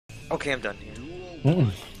Okay, I'm done here.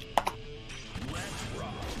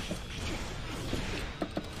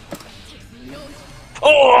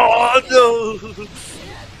 Oh no!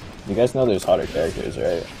 You guys know there's hotter characters,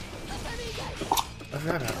 right? I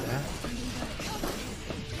forgot about that.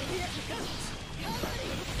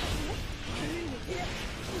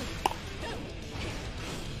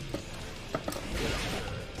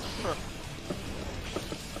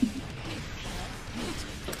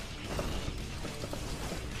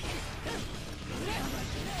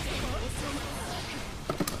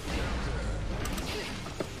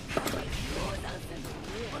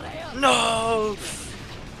 No!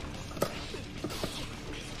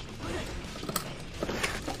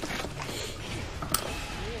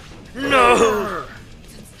 No!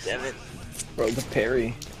 Damn it. Bro, the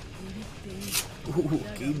parry. Ooh,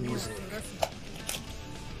 game music.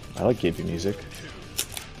 I like Gibby music.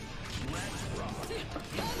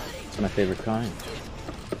 It's my favorite kind.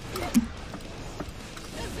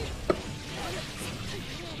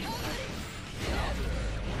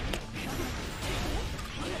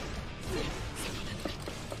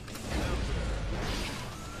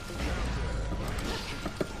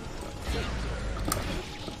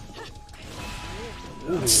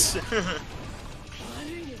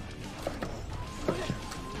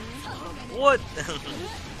 What?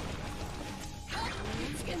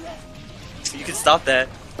 You can stop that.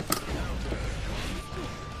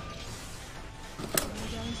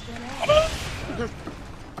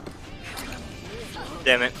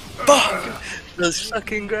 Damn it. Fuck! Those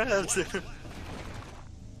fucking grabs.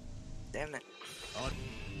 Damn it.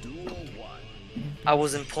 I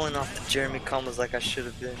wasn't pulling off the Jeremy combos like I should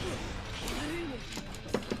have been.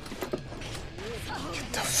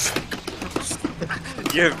 Get the fuck.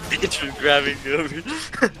 You're a bitch for grabbing me over.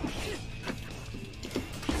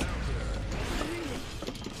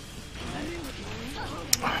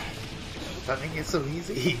 That make it so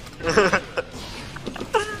easy.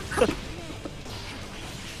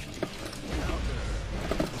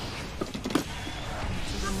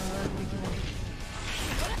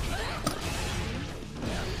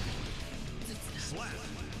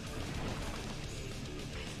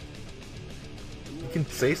 You can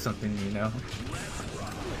say something, you know.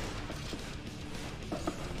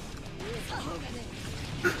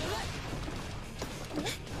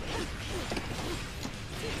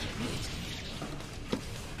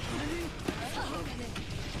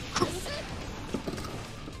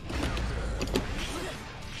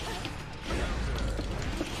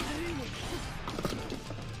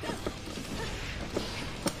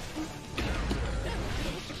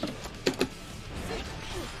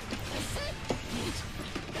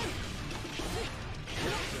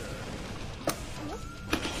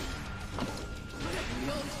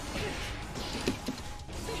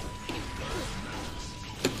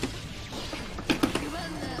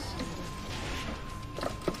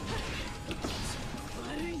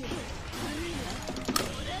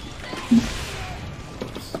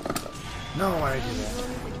 No, why did I do that?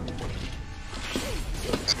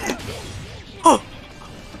 Oh!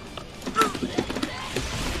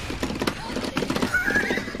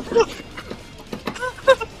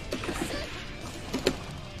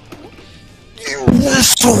 You're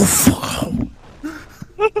so foul.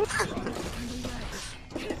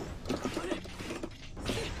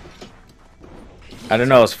 I don't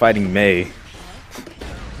know, I was fighting May.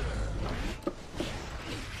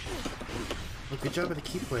 Well, good job with the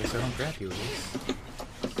key play so I don't grab you with this.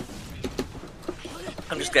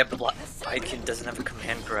 I'm just glad BigbyBanana doesn't have a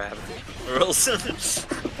command grab. Or else.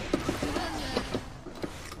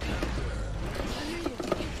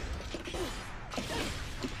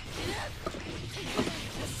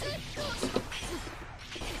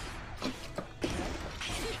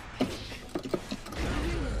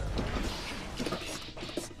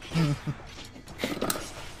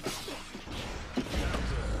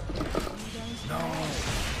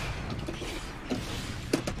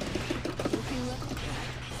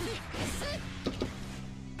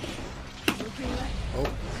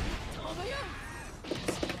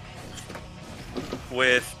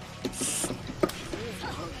 With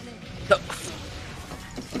no.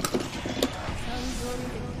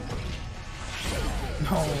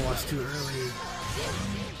 No, it's too early.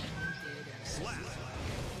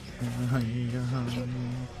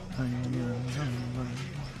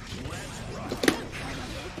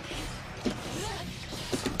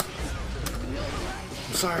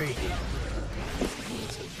 I'm sorry.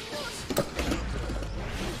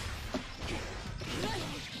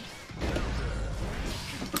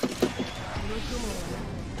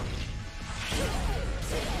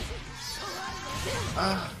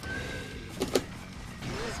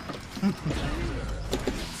 It's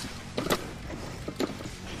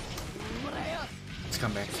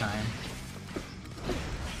comeback time.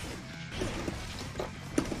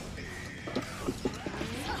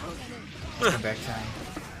 Comeback time.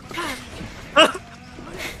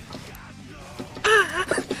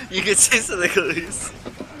 You can say something, Elise.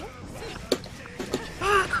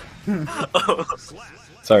 Oh.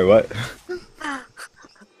 Sorry, what?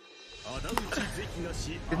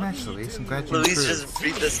 Good match, Luis. I'm glad you Elise improved. just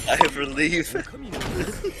breathed a sigh of relief.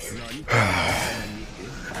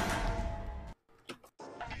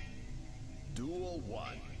 Duel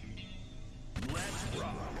 1. Let's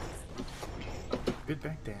rock. Good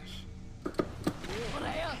backdash.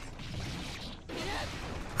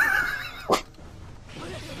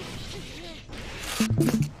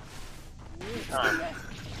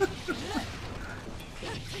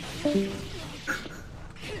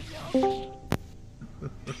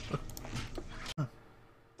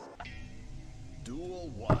 Duel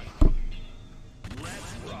 1.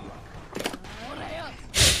 Let's rock.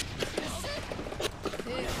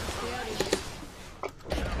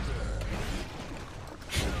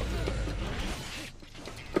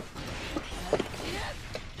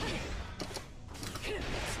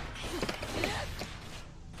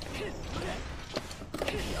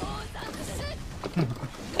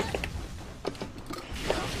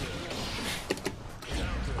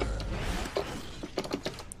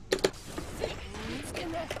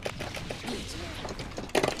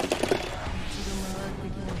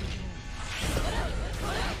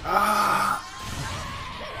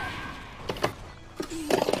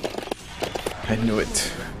 I knew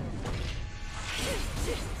it.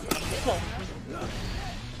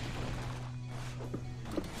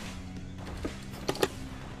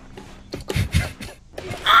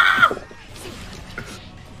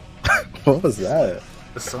 What was that?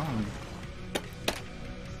 The song.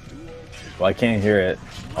 Well, I can't hear it.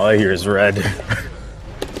 All I hear is red.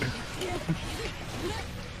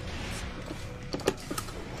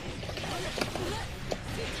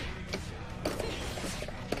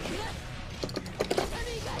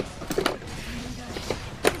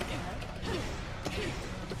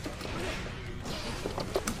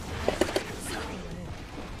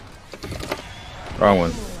 Wrong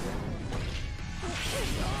one.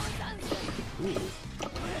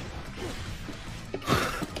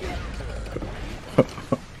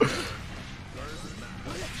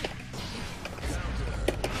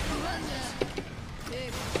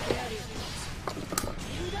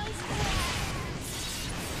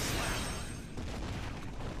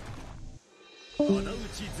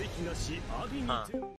 Huh.